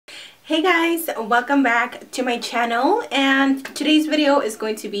Hey guys, welcome back to my channel, and today's video is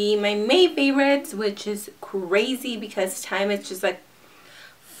going to be my May favorites, which is crazy because time is just like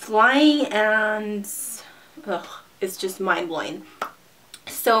flying and it's just mind-blowing.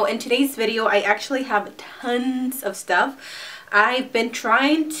 So in today's video I actually have tons of stuff. I've been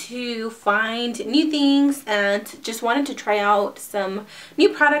trying to find new things and just wanted to try out some new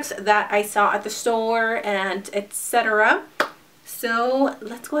products that I saw at the store and etc. So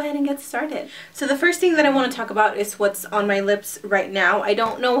let's go ahead and get started. So the first thing that I want to talk about is what's on my lips right now. I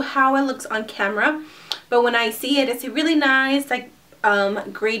don't know how it looks on camera, but when I see it, it's a really nice like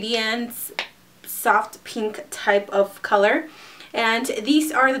gradient soft pink type of color. And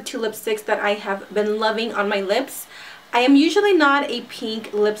these are the two lipsticks that I have been loving on my lips. I am usually not a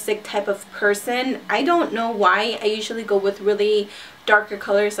pink lipstick type of person. I don't know why. I usually go with really darker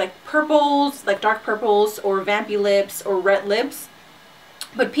colors like purples, like dark purples, or vampy lips or red lips.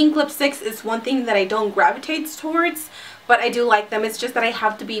 But pink lipsticks is one thing that I don't gravitate towards, but I do like them. It's just that I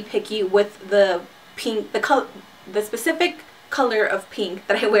have to be picky with the pink, the specific color of pink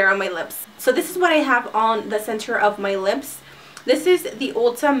that I wear on my lips. So this is what I have on the center of my lips. This is the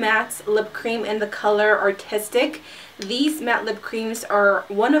Ulta Matte Lip Cream in the color Artistic. These matte lip creams are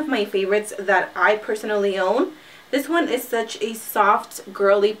one of my favorites that I personally own. This one is such a soft,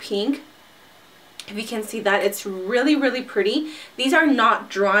 girly pink. If you can see that, it's really pretty. These are not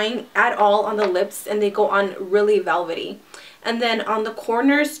drying at all on the lips and they go on really velvety. And then on the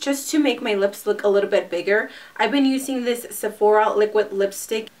corners, just to make my lips look a little bit bigger, I've been using this Sephora liquid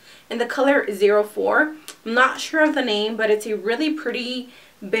lipstick in the color 04. I'm not sure of the name, but it's a really pretty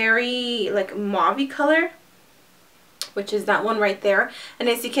berry like mauve color, which is that one right there. And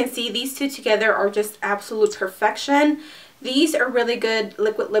as you can see, these two together are just absolute perfection. These are really good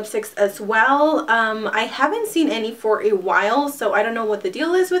liquid lipsticks as well. I haven't seen any for a while, so I don't know what the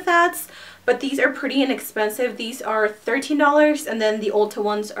deal is with that, but these are pretty inexpensive. These are $13 and then the Ulta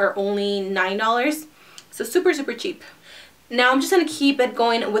ones are only $9, so super cheap. Now I'm just going to keep it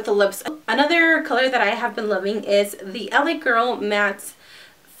going with the lips. Another color that I have been loving is the LA Girl Matte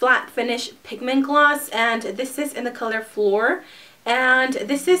Flat Finish Pigment Gloss, and this is in the color Fleur, and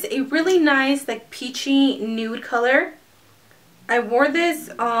this is a really nice like peachy nude color. I wore this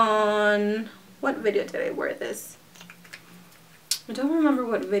on, what video did I wear this? I don't remember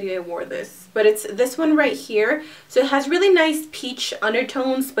what video I wore this, but it's this one right here. So it has really nice peach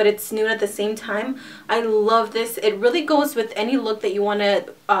undertones, but it's nude at the same time. I love this. It really goes with any look that you want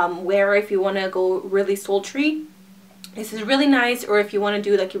to wear if you want to go really sultry. This is really nice, or if you want to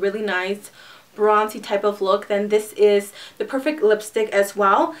do like a really nice bronzy type of look, then this is the perfect lipstick as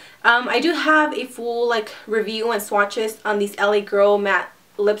well. I do have a full like review and swatches on these LA Girl matte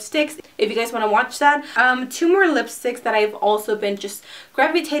lipsticks if you guys want to watch that. Two more lipsticks that I've also been just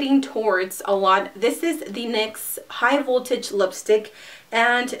gravitating towards a lot. This is the NYX High Voltage lipstick,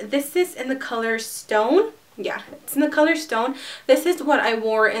 and this is in the color Stone. Yeah, it's in the color Stone. This is what I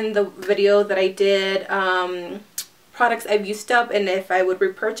wore in the video that I did, products I've used up and if I would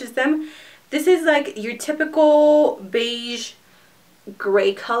repurchase them. This is like your typical beige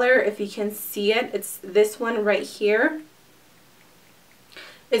gray color, if you can see it. It's this one right here.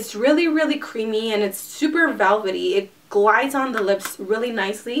 It's really creamy and it's super velvety. It glides on the lips really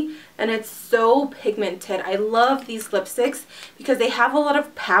nicely and it's so pigmented. I love these lipsticks because they have a lot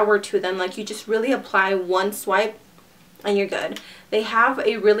of power to them. Like you just really apply one swipe and you're good. They have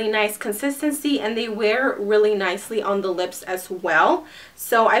a really nice consistency and they wear really nicely on the lips as well.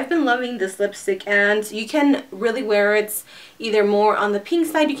 So I've been loving this lipstick, and you can really wear it either more on the pink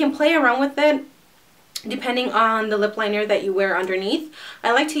side. You can play around with it depending on the lip liner that you wear underneath.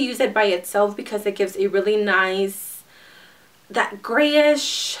 I like to use it by itself because it gives a really nice, that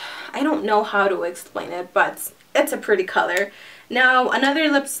grayish, I don't know how to explain it, but it's a pretty color. Now another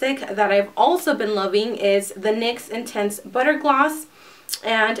lipstick that I've also been loving is the NYX Intense Butter Gloss,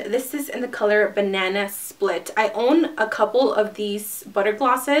 and this is in the color Banana Split. I own a couple of these butter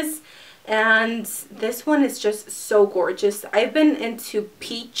glosses and this one is just so gorgeous. I've been into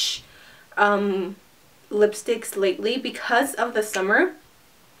peach lipsticks lately because of the summer,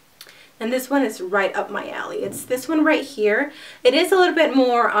 and this one is right up my alley. It's this one right here. It is a little bit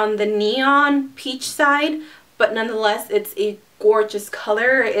more on the neon peach side, but nonetheless it's a gorgeous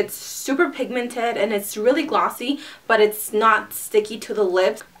color. It's super pigmented and it's really glossy, but it's not sticky to the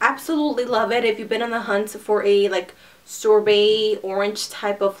lips. Absolutely love it. If you've been on the hunt for a like sorbet orange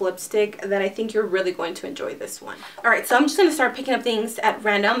type of lipstick, then I think you're really going to enjoy this one. Alright, so I'm just going to start picking up things at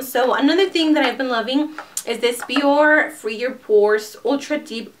random. So another thing that I've been loving is this Biore Free Your Pores Ultra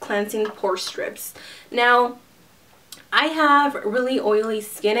Deep Cleansing Pore Strips. Now I have really oily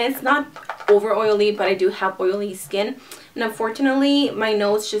skin. It's not over oily, but I do have oily skin. And unfortunately, my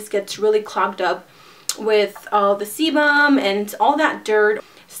nose just gets really clogged up with all the sebum and all that dirt.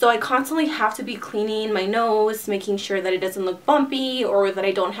 So I constantly have to be cleaning my nose, making sure that it doesn't look bumpy or that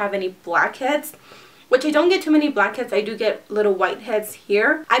I don't have any blackheads. Which I don't get too many blackheads. I do get little whiteheads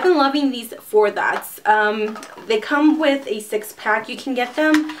here. I've been loving these for that. They come with a 6-pack. You can get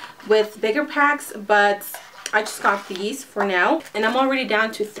them with bigger packs, but I just got these for now, and I'm already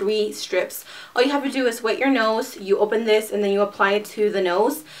down to 3 strips. All you have to do is wet your nose, you open this, and then you apply it to the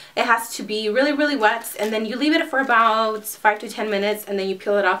nose. It has to be really, really wet, and then you leave it for about 5 to 10 minutes, and then you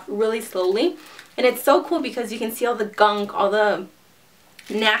peel it off really slowly. And it's so cool because you can see all the gunk, all the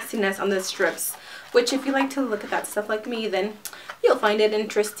nastiness on the strips, which if you like to look at that stuff like me, then you'll find it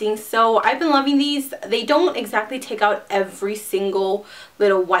interesting. So I've been loving these. They don't exactly take out every single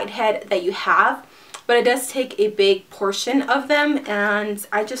little whitehead that you have, but it does take a big portion of them, and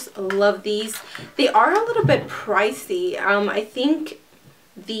I just love these. They are a little bit pricey. I think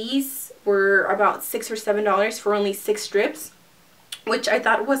these were about $6 or $7 for only 6 strips, which I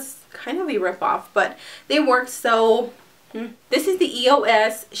thought was kind of a ripoff, but they work. So this is the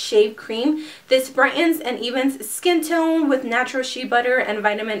EOS Shave Cream. This brightens and evens skin tone with natural shea butter and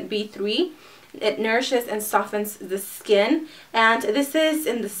vitamin B3. It nourishes and softens the skin, and this is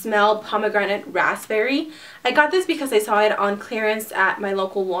in the smell Pomegranate Raspberry. I got this because I saw it on clearance at my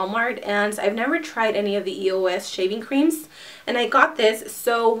local Walmart, and I've never tried any of the EOS shaving creams, and I got this.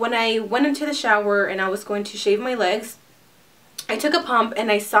 So when I went into the shower and I was going to shave my legs, I took a pump and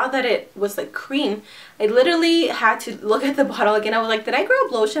I saw that it was like cream. I literally had to look at the bottle again. I was like, did I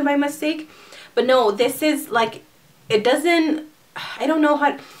grab lotion by mistake? But no, this is like, it doesn't, I don't know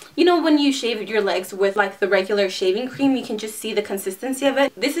how, you know, when you shave your legs with like the regular shaving cream, you can just see the consistency of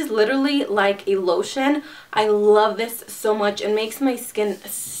it. This is literally like a lotion. I love this so much. It makes my skin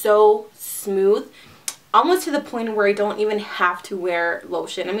so smooth, almost to the point where I don't even have to wear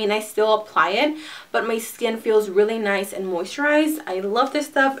lotion. I mean, I still apply it, but my skin feels really nice and moisturized. I love this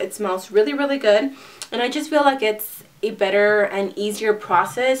stuff. It smells really, really good. And I just feel like it's a better and easier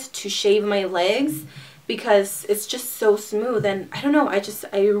process to shave my legs because it's just so smooth. And I don't know, I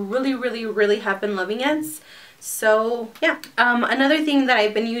really, really, really have been loving it. So yeah, another thing that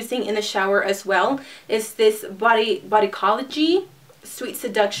I've been using in the shower as well is this Bodycology Sweet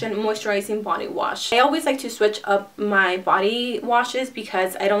Seduction Moisturizing Body Wash. I always like to switch up my body washes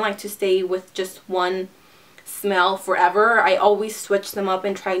because I don't like to stay with just one smell forever. I always switch them up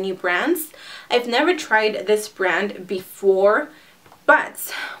and try new brands. I've never tried this brand before,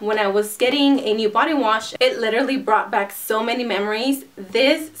 but when I was getting a new body wash, it literally brought back so many memories.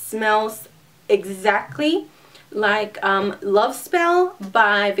 This smells exactly like Love Spell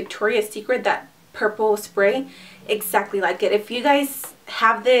by Victoria's Secret, that purple spray. Exactly like it. If you guys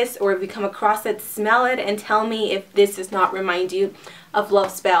have this or if you come across it, smell it and tell me if this does not remind you of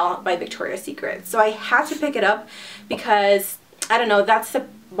Love Spell by Victoria's Secret. So I had to pick it up because, I don't know, that's the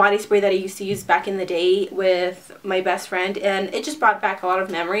body spray that I used to use back in the day with my best friend, and it just brought back a lot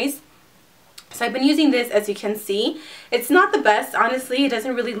of memories. So I've been using this, as you can see. It's not the best, honestly. It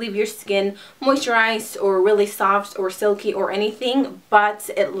doesn't really leave your skin moisturized or really soft or silky or anything, but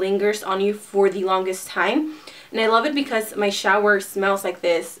it lingers on you for the longest time. And I love it because my shower smells like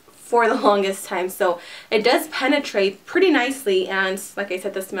this for the longest time. So it does penetrate pretty nicely, and like I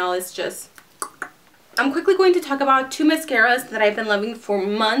said, the smell is just... I'm quickly going to talk about 2 mascaras that I've been loving for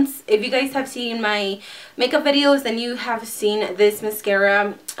months. If you guys have seen my makeup videos, then you have seen this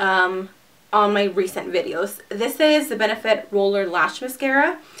mascara on my recent videos. This is the Benefit Roller Lash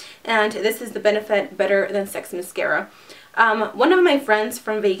Mascara, and this is the Benefit Better Than Sex Mascara. One of my friends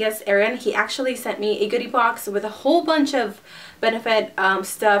from Vegas, Aaron, he actually sent me a goodie box with a whole bunch of Benefit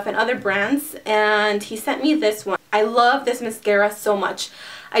stuff and other brands, and he sent me this one. I love this mascara so much.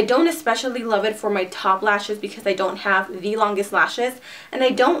 I don't especially love it for my top lashes because I don't have the longest lashes, and I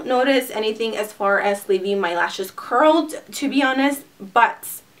don't notice anything as far as leaving my lashes curled, to be honest, but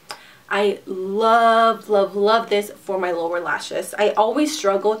I love, love, love this for my lower lashes. I always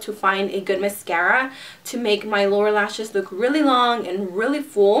struggle to find a good mascara to make my lower lashes look really long and really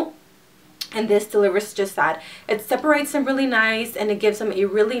full, and this delivers just that. It separates them really nice, and it gives them a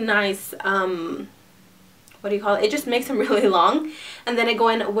really nice, what do you call it? It just makes them really long. And then I go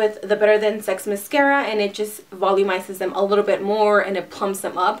in with the Better Than Sex Mascara, and it just volumizes them a little bit more, and it plumps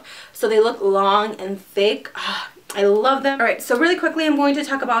them up so they look long and thick. I love them. Alright, so really quickly I'm going to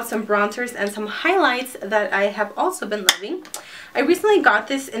talk about some bronzers and some highlights that I have also been loving. I recently got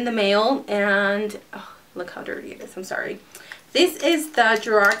this in the mail, and oh, look how dirty it is. I'm sorry. This is the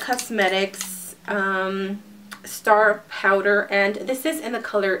Gerard Cosmetics Star Powder, and this is in the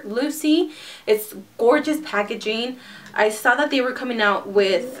color Lucy. It's gorgeous packaging. I saw that they were coming out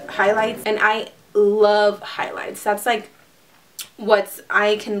with highlights, and I love highlights. That's like what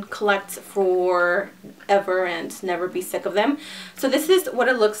I can collect forever and never be sick of them. So this is what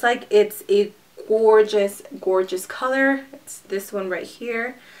it looks like. It's a gorgeous, gorgeous color. It's this one right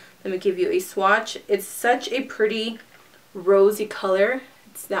here. Let me give you a swatch. It's such a pretty rosy color.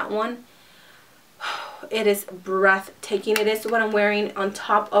 It's that one. It is breathtaking. It is what I'm wearing on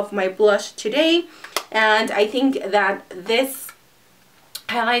top of my blush today, and I think that this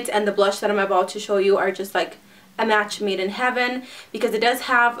highlight and the blush that I'm about to show you are just like a match made in heaven, because it does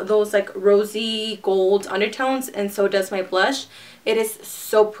have those like rosy gold undertones, and so does my blush. It is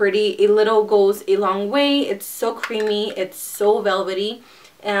so pretty. A little goes a long way. It's so creamy. It's so velvety,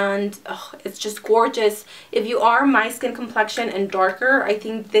 and it's just gorgeous. If you are my skin complexion and darker, I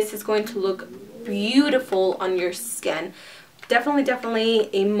think this is going to look beautiful on your skin. Definitely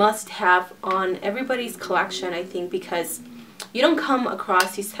a must-have on everybody's collection, I think, because you don't come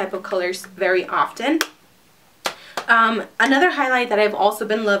across these type of colors very often. Another highlight that I've also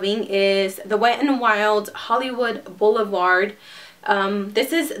been loving is the Wet n Wild Hollywood Boulevard.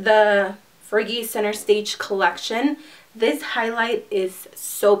 This is the Fergie Center Stage collection. This highlight is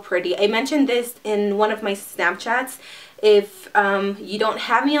so pretty. I mentioned this in one of my Snapchats. If you don't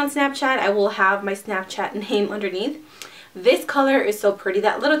have me on Snapchat, I will have my Snapchat name underneath. This color is so pretty.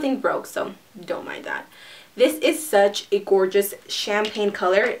 That little thing broke, so don't mind that. This is such a gorgeous champagne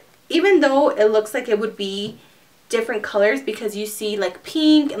color, even though it looks like it would be different colors because you see like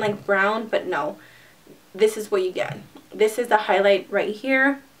pink and like brown, but no, this is what you get. This is the highlight right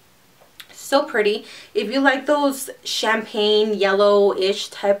here. So pretty. If you like those champagne yellow-ish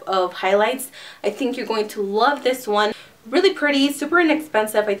type of highlights, I think you're going to love this one. Really pretty, super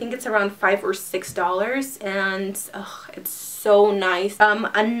inexpensive. I think it's around $5 or $6, and it's so nice.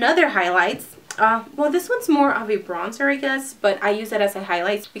 Another highlight, well, this one's more of a bronzer, I guess, but I use it as a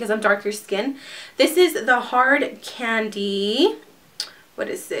highlight because I'm darker skin. This is the Hard Candy. What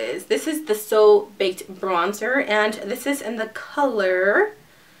is this? This is the So Baked bronzer, and this is in the color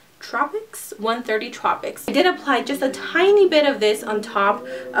Tropics, 130 Tropics. I did apply just a tiny bit of this on top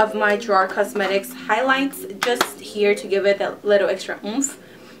of my Gerard Cosmetics highlights, just here to give it that little extra oomph.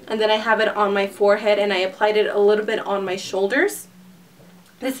 And then I have it on my forehead, and I applied it a little bit on my shoulders.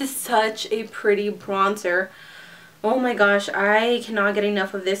 This is such a pretty bronzer. Oh my gosh, I cannot get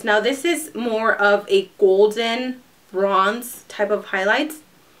enough of this. Now this is more of a golden bronze type of highlights.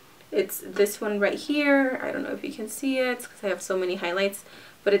 It's this one right here. I don't know if you can see it because I have so many highlights.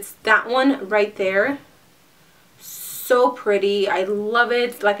 But it's that one right there. So pretty. I love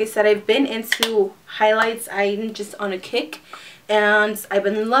it. Like I said, I've been into highlights. I'm just on a kick. And I've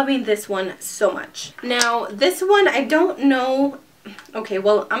been loving this one so much. Now, this one, I don't know. Okay,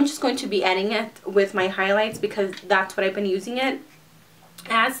 well, I'm just going to be adding it with my highlights because that's what I've been using it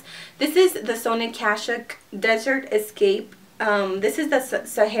as. This is the Sonia Kashuk Desert Escape. This is the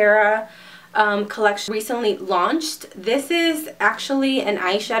Sahara collection recently launched. This is actually an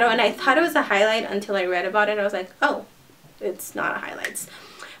eyeshadow, and I thought it was a highlight until I read about it. I was like, oh, it's not a highlight,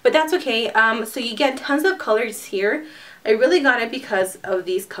 but that's okay. So you get tons of colors here. I really got it because of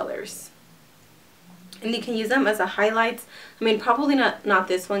these colors, and you can use them as a highlight. I mean, probably not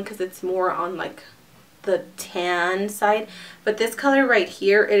this one because it's more on like the tan side, but this color right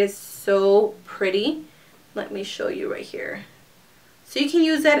here, it is so pretty. Let me show you right here. So you can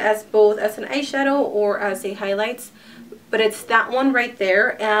use it as both as an eyeshadow or as a highlight, but it's that one right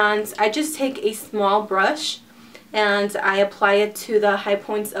there. And I just take a small brush and I apply it to the high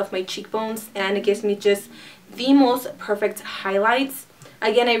points of my cheekbones, and it gives me just the most perfect highlights.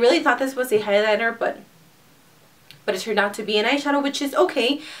 Again, I really thought this was a highlighter, but it turned out to be an eyeshadow, which is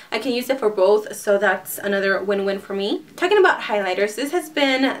okay. I can use it for both, so that's another win-win for me. Talking about highlighters, this has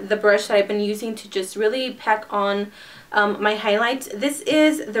been the brush that I've been using to just really pack on my highlights. This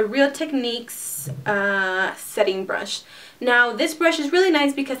is the Real Techniques setting brush. Now this brush is really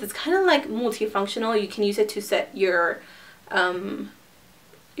nice because it's kind of like multifunctional. You can use it to set your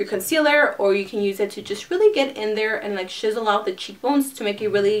concealer, or you can use it to just really get in there and like chisel out the cheekbones to make a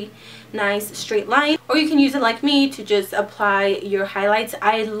really nice straight line, or you can use it like me to just apply your highlights.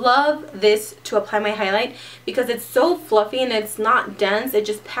 I love this to apply my highlight because it's so fluffy and it's not dense. It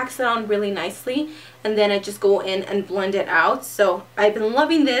just packs it on really nicely, and then I just go in and blend it out. So I've been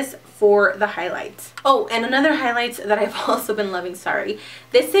loving this for the highlights. Oh, and another highlight that I've also been loving, sorry.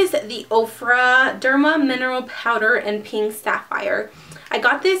 This is the Ofra Derma Mineral Powder in Pink Sapphire. I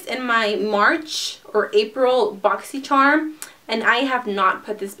got this in my March or April BoxyCharm, and I have not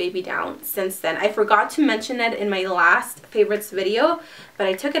put this baby down since then. I forgot to mention it in my last favorites video, but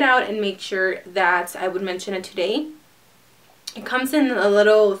I took it out and made sure that I would mention it today. It comes in a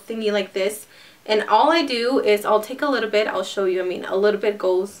little thingy like this, and all I do is I'll take a little bit, I'll show you, I mean a little bit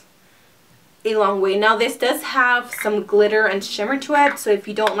goes a long way. Now this does have some glitter and shimmer to it, so if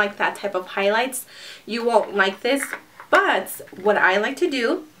you don't like that type of highlights, you won't like this. But what I like to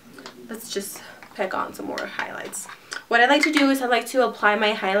do, let's just pick on some more highlights. What I like to do is I like to apply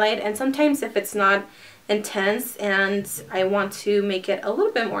my highlight, and sometimes if it's not intense and I want to make it a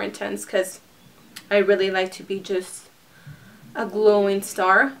little bit more intense because I really like to be just a glowing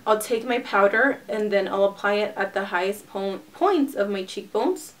star, I'll take my powder and then I'll apply it at the highest points of my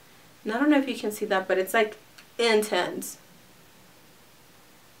cheekbones. And I don't know if you can see that, but it's like intense.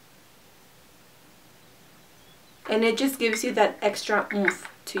 And it just gives you that extra oomph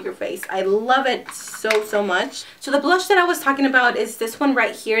to your face. I love it so much. So the blush that I was talking about is this one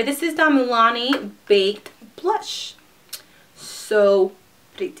right here. This is the Milani Baked Blush. So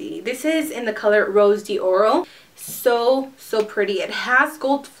pretty. This is in the color Rose d'Oro. So pretty. It has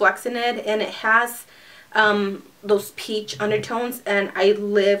gold flecks in it, and it has those peach undertones, and I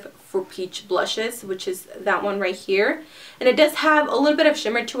live for peach blushes, which is that one right here. And it does have a little bit of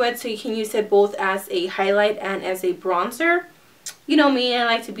shimmer to it, so you can use it both as a highlight and as a bronzer. You know me, I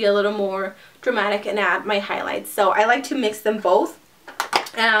like to be a little more dramatic and add my highlights, so I like to mix them both.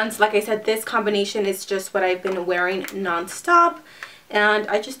 And like I said, this combination is just what I've been wearing non-stop, and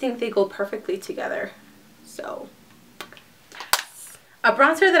I just think they go perfectly together. So a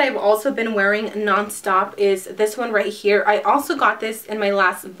bronzer that I've also been wearing non-stop is this one right here. I also got this in my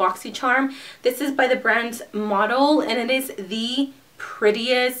last BoxyCharm. This is by the brand Model, and it is the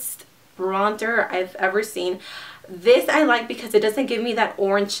prettiest bronzer I've ever seen. This I like because it doesn't give me that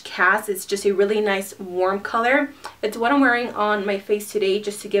orange cast. It's just a really nice warm color. It's what I'm wearing on my face today,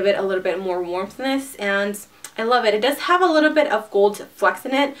 just to give it a little bit more warmthness, and I love it. It does have a little bit of gold flecks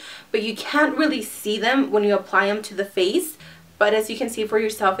in it, but you can't really see them when you apply them to the face. But as you can see for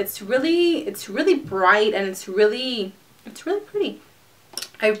yourself, it's really bright, and it's really pretty.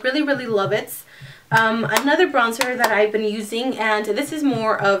 I really love it. Another bronzer that I've been using, and this is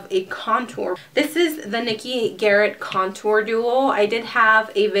more of a contour. This is the Nikki Garrett Contour Duo. I did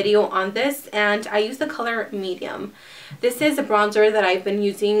have a video on this, and I use the color medium. This is a bronzer that I've been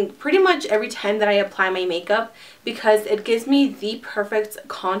using pretty much every time that I apply my makeup because it gives me the perfect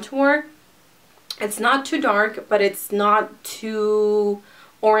contour. It's not too dark, but it's not too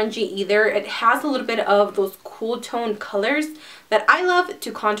orangey either. It has a little bit of those cool tone colors that I love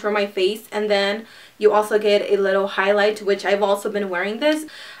to contour my face, and then you also get a little highlight, which I've also been wearing this.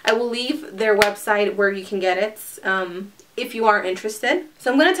 I will leave their website where you can get it if you are interested.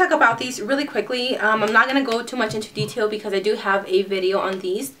 So I'm going to talk about these really quickly. I'm not going to go too much into detail because I do have a video on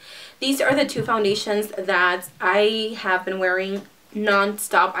these. These are the two foundations that I have been wearing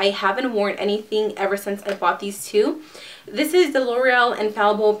non-stop. I haven't worn anything ever since I bought these two. This is the L'Oreal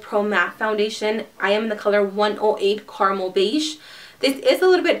Infallible Pro Matte Foundation. I am in the color 108 Caramel Beige. This is a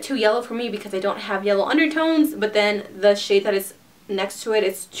little bit too yellow for me because I don't have yellow undertones, but then the shade that is next to it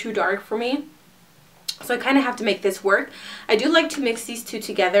is too dark for me. So I kind of have to make this work. I do like to mix these two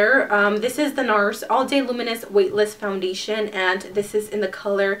together. This is the NARS All Day Luminous Weightless Foundation, and this is in the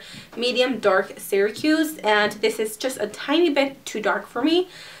color Medium Dark Syracuse, and this is just a tiny bit too dark for me.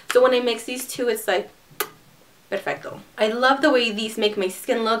 So when I mix these two, it's like perfecto. I love the way these make my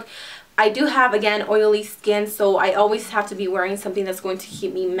skin look. I do have, again, oily skin, so I always have to be wearing something that's going to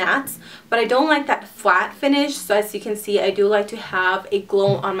keep me matte. But I don't like that flat finish, so as you can see, I do like to have a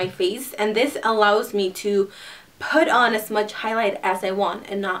glow on my face. And this allows me to put on as much highlight as I want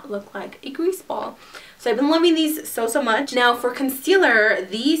and not look like a grease ball. So I've been loving these so much. Now for concealer,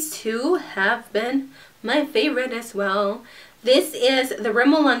 these two have been my favorite as well. This is the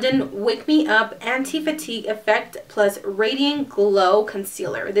Rimmel London Wake Me Up Anti-Fatigue Effect Plus Radiant Glow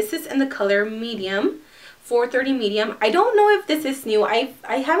Concealer. This is in the color medium, 430 medium. I don't know if this is new. I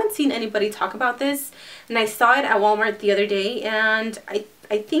haven't seen anybody talk about this, and I saw it at Walmart the other day, and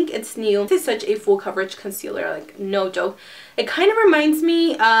I think it's new. This is such a full coverage concealer, like no joke. It kind of reminds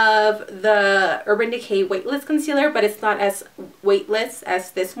me of the Urban Decay Weightless Concealer, but it's not as weightless as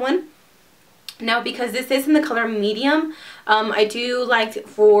this one. Now, because this is in the color medium, I do like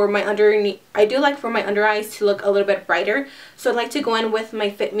for my under eyes to look a little bit brighter. So I like to go in with my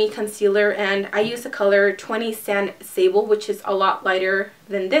Fit Me concealer, and I use the color 20 Sand Sable, which is a lot lighter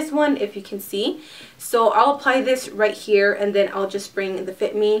than this one, if you can see. So I'll apply this right here, and then I'll just bring the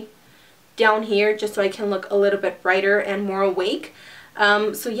Fit Me down here just so I can look a little bit brighter and more awake.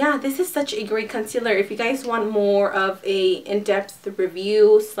 So yeah, this is such a great concealer. If you guys want more of a in-depth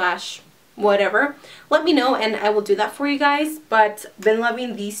review slash whatever, let me know and I will do that for you guys. But been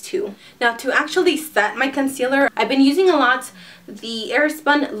loving these two. Now to actually set my concealer, I've been using a lot the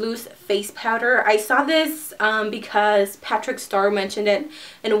Airspun Loose Face Powder. I saw this because Patrick Starr mentioned it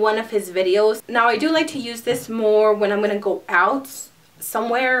in one of his videos. Now I do like to use this more when I'm gonna go out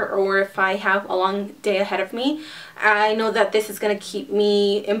somewhere or if I have a long day ahead of me. I know that this is gonna keep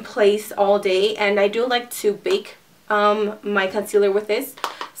me in place all day, and I do like to bake my concealer with this.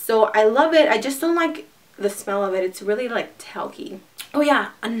 So I love it. I just don't like the smell of it. It's really like talky. Oh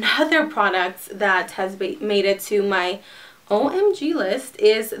yeah, another product that has made it to my OMG list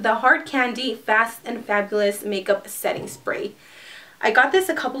is the Hard Candy Fast and Fabulous Makeup Setting Spray. I got this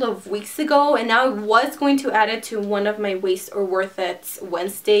a couple of weeks ago, and I was going to add it to one of my Waste or Worth It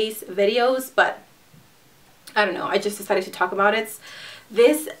Wednesdays videos, but I don't know, I just decided to talk about it.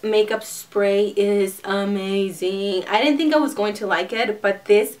 This makeup spray is amazing. I didn't think I was going to like it, but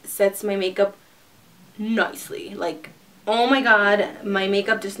this sets my makeup nicely. Like, oh my god, my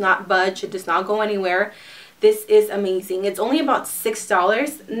makeup does not budge. It does not go anywhere. This is amazing. It's only about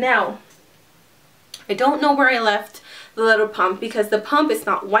 $6. Now, I don't know where I left the little pump because the pump is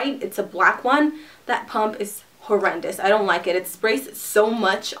not white. It's a black one. That pump is horrendous. I don't like it. It sprays so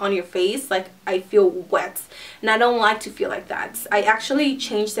much on your face, like I feel wet, and I don't like to feel like that. I actually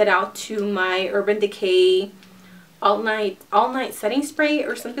changed it out to my Urban Decay all night setting spray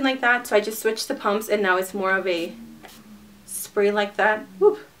or something like that. So I just switched the pumps and now it's more of a spray like that.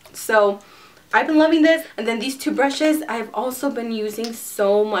 Whoop. So I've been loving this. And then these two brushes I've also been using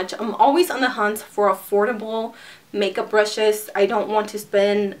so much. I'm always on the hunt for affordable makeup brushes. I don't want to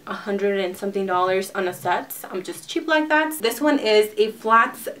spend $100 and something on a set. I'm just cheap like that. This one is a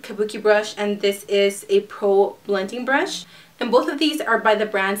flat kabuki brush and this is a pro blending brush. And both of these are by the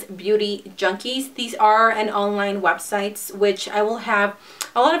brands Beauty Junkies. These are an online website, which I will have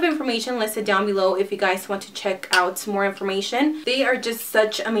a lot of information listed down below if you guys want to check out more information. They are just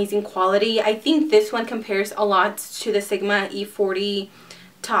such amazing quality. I think this one compares a lot to the Sigma E40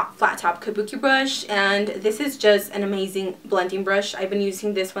 flat top kabuki brush, and this is just an amazing blending brush. I've been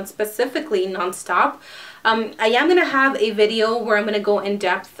using this one specifically non-stop. I am going to have a video where I'm going to go in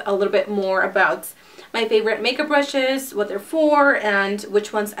depth a little bit more about my favorite makeup brushes, what they're for, and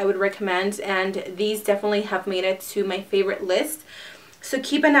which ones I would recommend, and these definitely have made it to my favorite list, so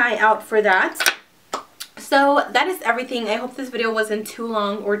keep an eye out for that. So that is everything. I hope this video wasn't too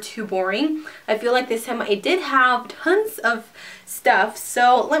long or too boring. I feel like this time I did have tons of stuff,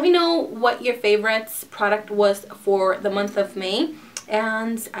 so let me know what your favorite product was for the month of May,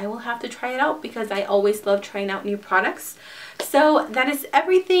 and I will have to try it out because I always love trying out new products. So that is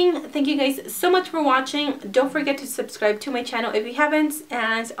everything. Thank you guys so much for watching. Don't forget to subscribe to my channel if you haven't,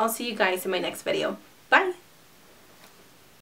 and I'll see you guys in my next video. Bye!